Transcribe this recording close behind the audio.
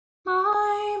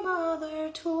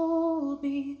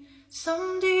told me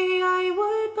someday I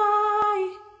would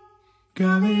buy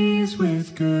galleys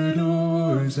with good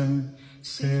oars and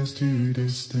sails to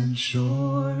distant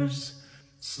shores.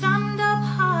 Stand up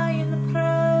high in the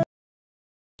prow.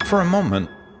 For a moment,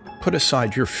 put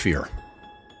aside your fear.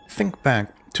 Think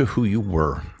back to who you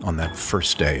were on that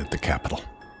first day at the Capitol.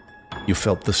 You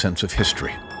felt the sense of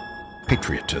history,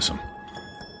 patriotism,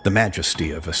 the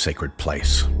majesty of a sacred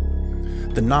place,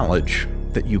 the knowledge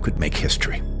that you could make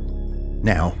history.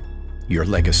 Now, your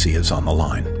legacy is on the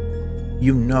line.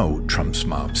 You know Trump's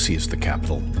mob seized the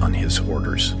Capitol on his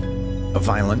orders, a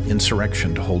violent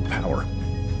insurrection to hold power.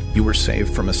 You were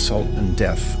saved from assault and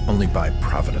death only by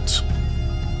providence.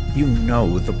 You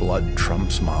know the blood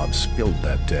Trump's mob spilled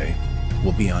that day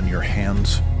will be on your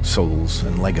hands, souls,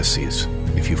 and legacies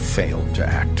if you fail to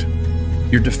act.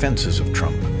 Your defenses of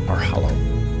Trump are hollow,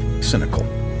 cynical,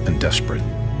 and desperate.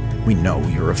 We know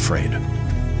you're afraid.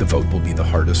 The vote will be the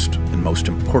hardest and most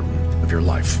important of your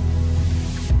life.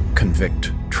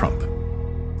 Convict Trump.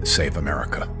 Save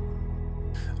America.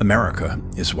 America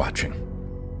is watching.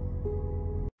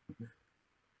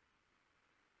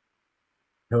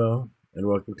 Hello, and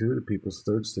welcome to the People's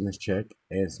Third Stimulus Check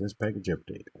and Stimulus Package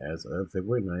Update as of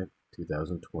February 9th,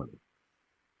 2020.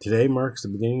 Today marks the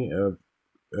beginning of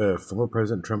former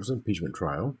President Trump's impeachment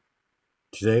trial.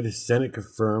 Today, the Senate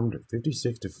confirmed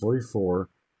 56 to 44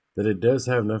 that it does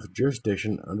have enough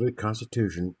jurisdiction under the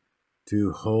Constitution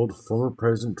to hold former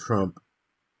President Trump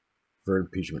for an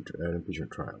impeachment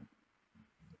trial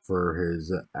for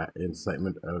his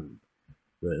incitement of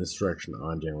the insurrection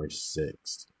on January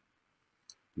 6th.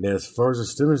 Now, as far as the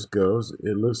stimulus goes,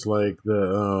 it looks like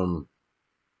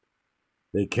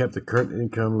they kept the current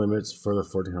income limits for the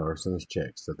 $1,400 stimulus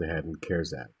checks that they had in the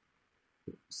CARES Act,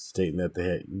 stating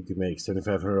that you could make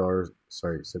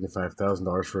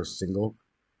 $75,000 for a single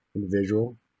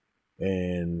individual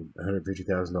and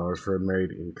 $150,000 for a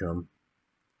married income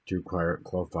to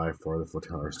qualify for the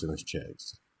 $1,400 stimulus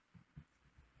checks.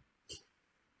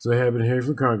 So they have been hearing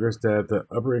from Congress that the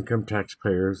upper income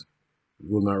taxpayers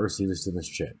will not receive a stimulus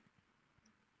check.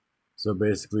 So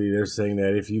basically, they're saying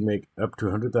that if you make up to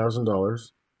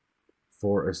 $100,000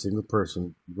 for a single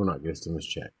person, you will not get a stimulus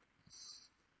check.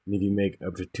 And if you make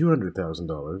up to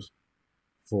 $200,000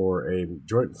 for a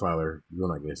joint filer, you will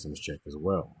not get a stimulus check as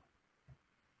well.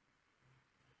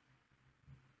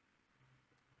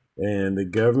 And the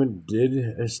government did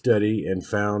a study and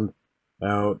found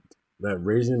out that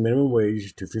raising the minimum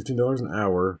wage to $15 an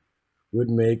hour would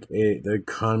make the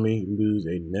economy lose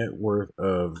a net worth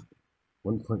of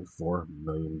 1.4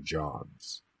 million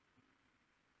jobs.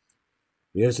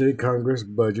 Yesterday, Congress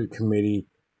Budget Committee,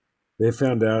 they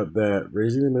found out that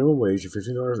raising the minimum wage to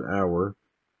 $15 an hour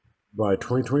by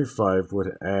 2025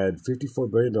 would add $54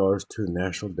 billion to the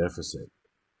national deficit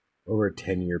over a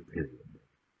 10-year period.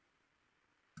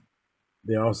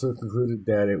 They also concluded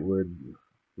that it would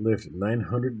lift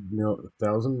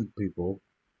 900,000 people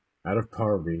out of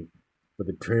poverty, but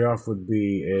the trade-off would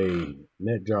be a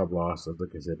net job loss of,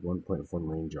 like I said, 1.4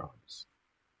 million jobs.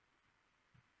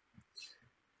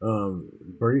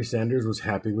 Bernie Sanders was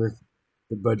happy with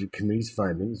the Budget Committee's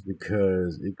findings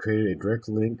because it created a direct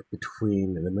link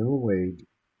between the minimum wage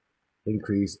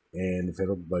increase and the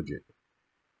federal budget.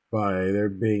 By there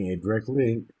being a direct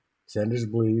link, Sanders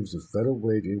believes the federal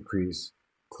wage increase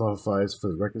qualifies for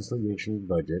the reconciliation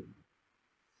budget,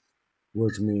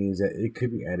 which means that it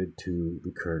could be added to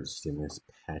the current stimulus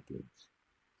package.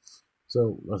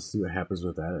 So let's see what happens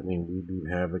with that. I mean, we do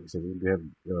have, like I said,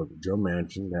 Joe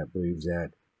Manchin that believes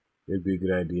that it'd be a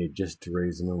good idea just to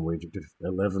raise the minimum wage up to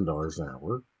 $11 an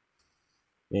hour.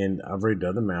 And I've already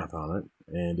done the math on it.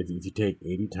 And if you take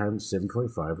 80 times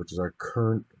 7.25, which is our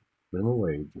current minimum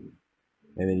wage,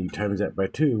 and then you times that by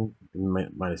 2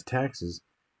 and minus taxes,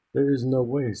 there is no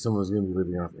way someone's going to be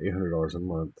living off $800 a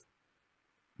month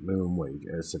minimum wage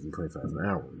at $7.25 an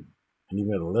hour. And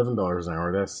even at $11 an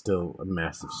hour, that's still a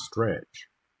massive stretch.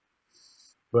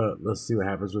 But let's see what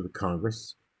happens with the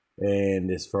Congress. And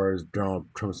as far as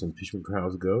Donald Trump's impeachment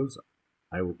trials goes,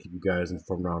 I will keep you guys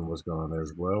informed on what's going on there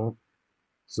as well.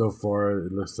 So far,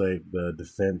 it looks like the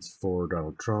defense for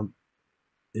Donald Trump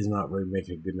is not really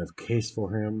making a good enough case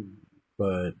for him,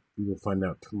 but we will find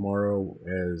out tomorrow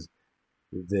as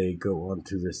they go on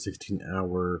to the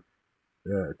 16-hour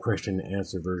question and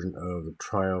answer version of the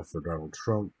trial for Donald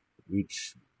Trump.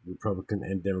 Each Republican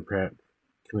and Democrat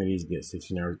committees get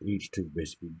 16 hours each to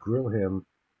basically grill him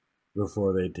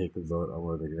before they take a vote on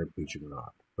whether they're going to impeach him or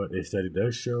not. But a study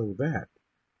does show that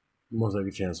most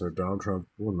likely Chancellor Donald Trump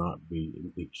will not be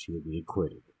impeached. He will be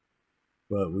acquitted.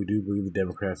 But we do believe the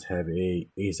Democrats have a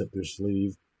ace up their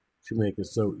sleeve to make it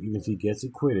so even if he gets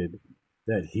acquitted,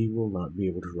 that he will not be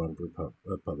able to run for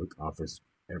a public office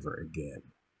ever again.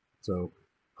 So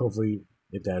hopefully,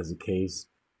 if that is the case,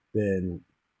 then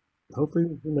hopefully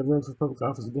he'll never run for public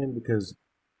office again, because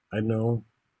I know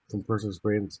from personal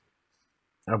experience,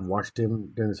 I've watched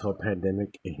him during this whole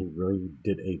pandemic, and he really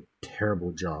did a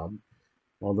terrible job.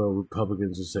 Although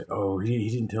Republicans will say, oh, he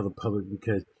didn't tell the public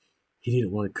because he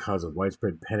didn't want to cause a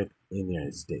widespread panic in the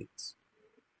United States.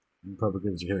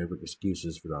 Republicans are coming up with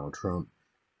excuses for Donald Trump,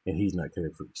 and he's not coming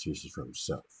up with excuses for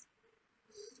himself.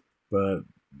 But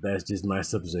that's just my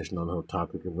supposition on the whole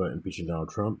topic of impeaching Donald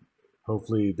Trump.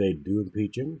 Hopefully they do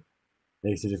impeach him.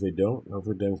 They said if they don't,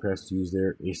 hopefully Democrats use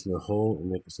their ace in the hole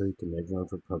and make it so he can never run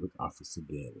for public office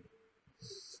again.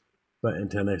 But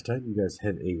until next time, you guys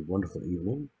have a wonderful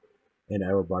evening, and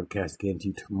I will broadcast again to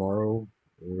you tomorrow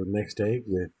or the next day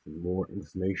with more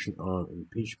information on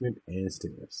impeachment and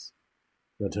stimulus.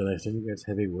 So until next time, you guys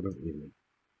have a wonderful evening.